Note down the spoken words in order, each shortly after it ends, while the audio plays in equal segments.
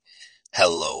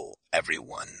Hello,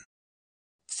 everyone.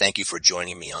 Thank you for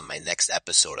joining me on my next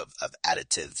episode of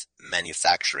additive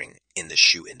manufacturing in the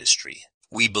shoe industry.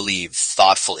 We believe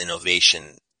thoughtful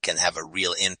innovation can have a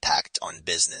real impact on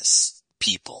business,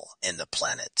 people, and the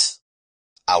planet.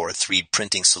 Our 3D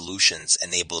printing solutions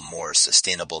enable more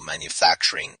sustainable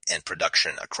manufacturing and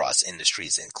production across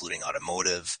industries including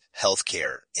automotive,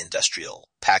 healthcare, industrial,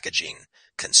 packaging,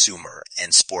 consumer,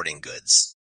 and sporting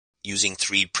goods. Using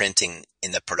 3D printing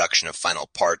in the production of final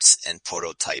parts and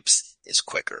prototypes is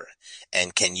quicker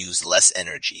and can use less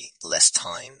energy, less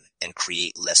time, and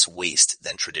create less waste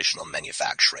than traditional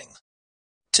manufacturing.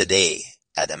 Today,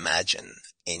 at Imagine,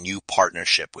 a new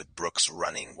partnership with Brooks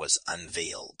Running was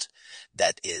unveiled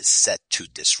that is set to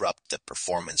disrupt the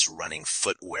performance running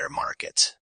footwear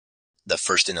market. The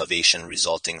first innovation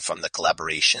resulting from the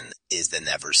collaboration is the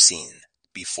never-seen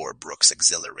before Brooks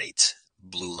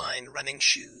Exhilarate-BlueLine running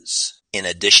shoes. In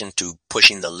addition to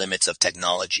pushing the limits of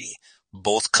technology,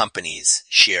 both companies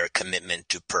share a commitment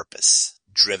to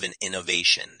purpose-driven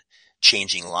innovation,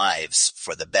 changing lives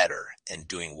for the better and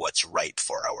doing what's right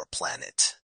for our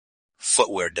planet.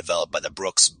 Footwear developed by the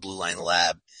Brooks BlueLine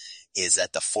Lab is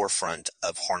at the forefront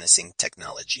of harnessing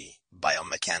technology,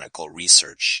 biomechanical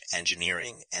research,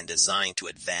 engineering, and design to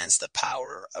advance the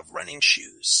power of running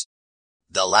shoes.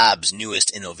 The lab's newest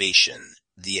innovation,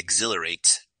 the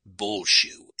Exhilarate Bull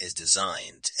shoe, is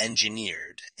designed,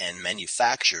 engineered, and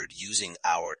manufactured using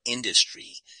our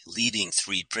industry-leading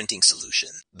 3D printing solution.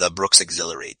 The Brooks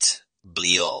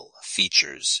Exhilarate-BlueLine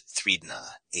features 3D,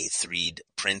 a 3D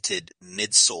printed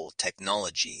midsole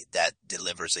technology that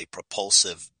delivers a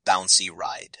propulsive, bouncy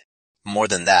ride. More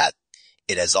than that,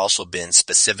 it has also been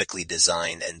specifically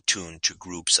designed and tuned to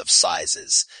groups of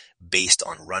sizes based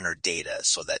on runner data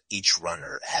so that each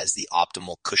runner has the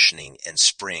optimal cushioning and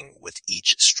spring with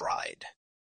each stride.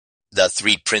 The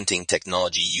 3D printing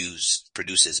technology used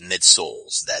produces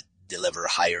midsoles that deliver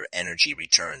higher energy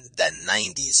return than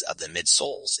 90s of the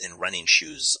midsoles in running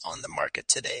shoes on the market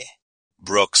today.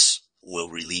 Brooks will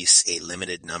release a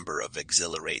limited number of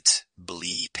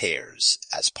Exhilarate-BlueLine pairs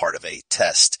as part of a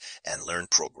test and learn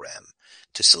program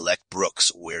to select Brooks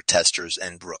wear testers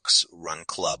and Brooks Run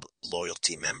Club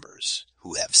loyalty members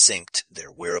who have synced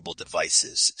their wearable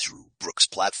devices through Brooks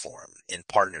platform in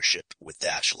partnership with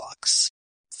DashLocks.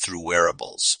 Through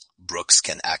wearables, Brooks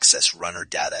can access runner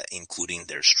data including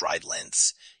their stride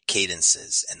lengths,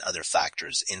 cadences, and other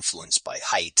factors influenced by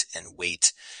height and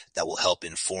weight that will help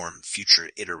inform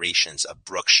future iterations of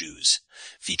Brooks shoes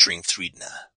featuring 3D.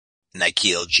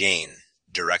 Nikhil Jain,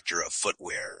 Director of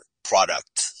Footwear,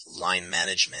 Product, Line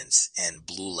Management, and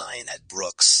BlueLine at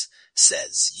Brooks,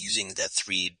 says using the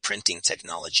 3D printing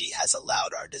technology has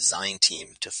allowed our design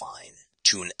team to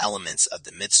tune elements of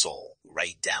the midsole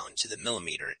right down to the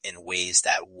millimeter in ways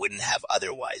that wouldn't have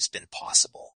otherwise been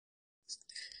possible.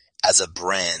 As a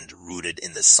brand rooted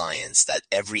in the science that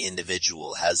every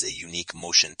individual has a unique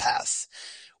motion path,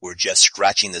 we're just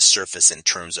scratching the surface in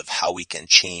terms of how we can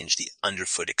change the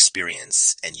underfoot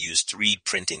experience and use 3D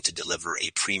printing to deliver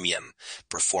a premium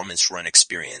performance run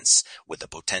experience with the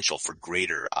potential for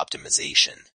greater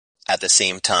optimization. At the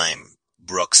same time,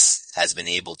 Brooks has been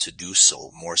able to do so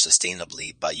more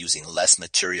sustainably by using less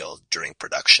material during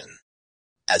production.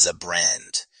 As a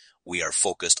brand, we are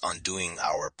focused on doing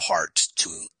our part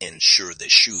to ensure the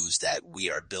shoes that we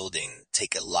are building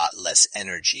take a lot less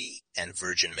energy and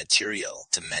virgin material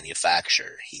to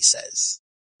manufacture, he says.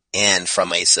 And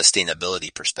from a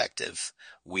sustainability perspective,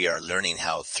 we are learning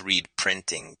how 3D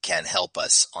printing can help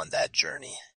us on that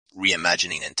journey,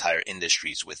 reimagining entire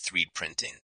industries with 3D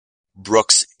printing.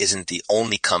 Brooks isn't the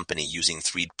only company using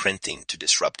 3D printing to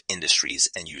disrupt industries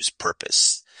and use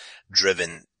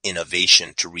purpose-driven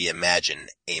innovation to reimagine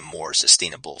a more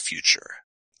sustainable future.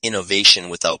 Innovation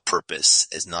without purpose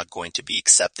is not going to be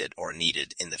accepted or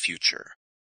needed in the future.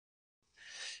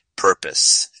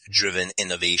 Purpose-driven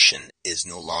innovation is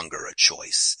no longer a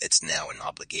choice, it's now an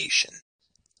obligation.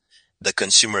 The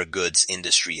consumer goods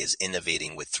industry is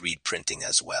innovating with 3D printing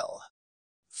as well.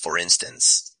 For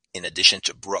instance, in addition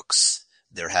to Brooks,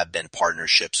 there have been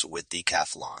partnerships with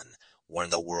Decathlon, one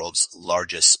of the world's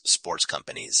largest sports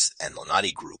companies, and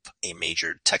Lonati Group, a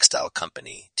major textile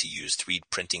company, to use 3D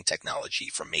printing technology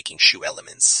for making shoe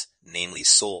elements, namely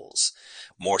soles,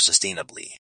 more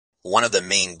sustainably. One of the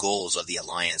main goals of the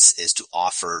alliance is to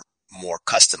offer more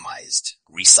customized,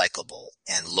 recyclable,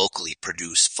 and locally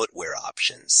produced footwear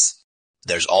options.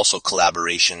 There's also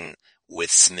collaboration with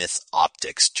Smith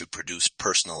Optics to produce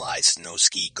personalized snow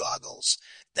ski goggles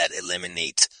that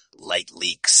eliminate light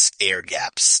leaks, air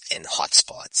gaps, and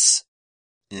hotspots.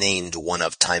 Named one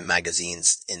of Time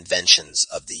Magazine's Inventions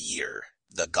of the Year,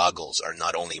 The goggles are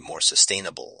not only more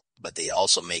sustainable, but they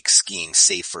also make skiing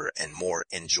safer and more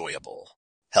enjoyable.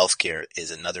 Healthcare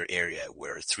is another area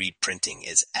where 3D printing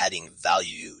is adding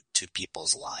value to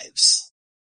people's lives.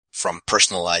 From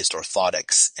personalized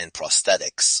orthotics and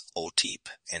prosthetics, OTEP,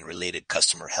 and related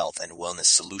customer health and wellness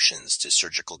solutions to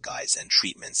surgical guides and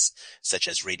treatments such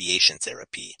as radiation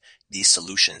therapy, these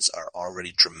solutions are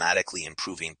already dramatically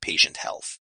improving patient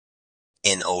health.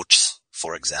 In OTES,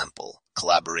 for example,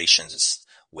 collaborations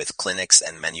with clinics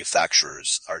and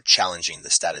manufacturers are challenging the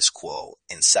status quo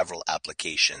in several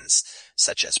applications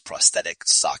such as prosthetic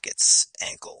sockets,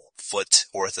 ankle, foot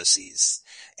orthoses,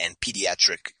 and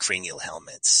pediatric cranial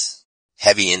helmets.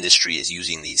 Heavy industry is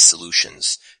using these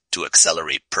solutions to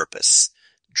accelerate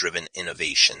purpose-driven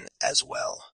innovation as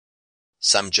well.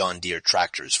 Some John Deere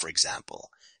tractors, for example,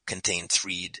 contain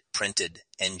 3D printed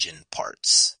engine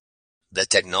parts. The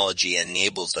technology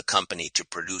enables the company to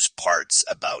produce parts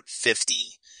about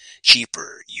 50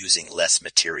 cheaper using less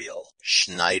material.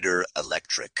 Schneider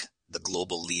Electric, the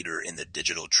global leader in the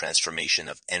digital transformation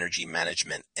of energy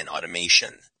management and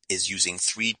automation, is using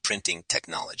 3D printing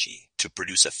technology to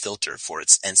produce a filter for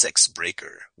its NSX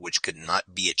breaker, which could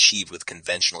not be achieved with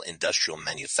conventional industrial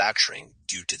manufacturing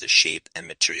due to the shape and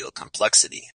material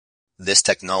complexity. This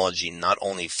technology not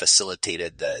only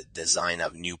facilitated the design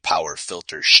of new power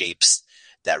filter shapes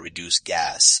that reduce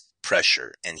gas,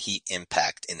 pressure, and heat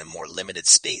impact in a more limited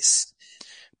space,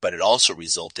 but it also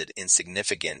resulted in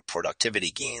significant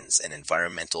productivity gains and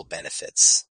environmental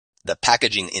benefits. The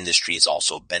packaging industry is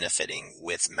also benefiting,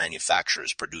 with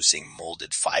manufacturers producing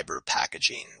molded fiber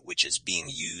packaging, which is being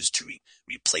used to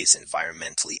replace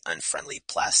environmentally unfriendly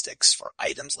plastics for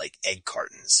items like egg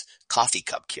cartons, coffee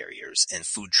cup carriers, and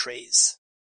food trays.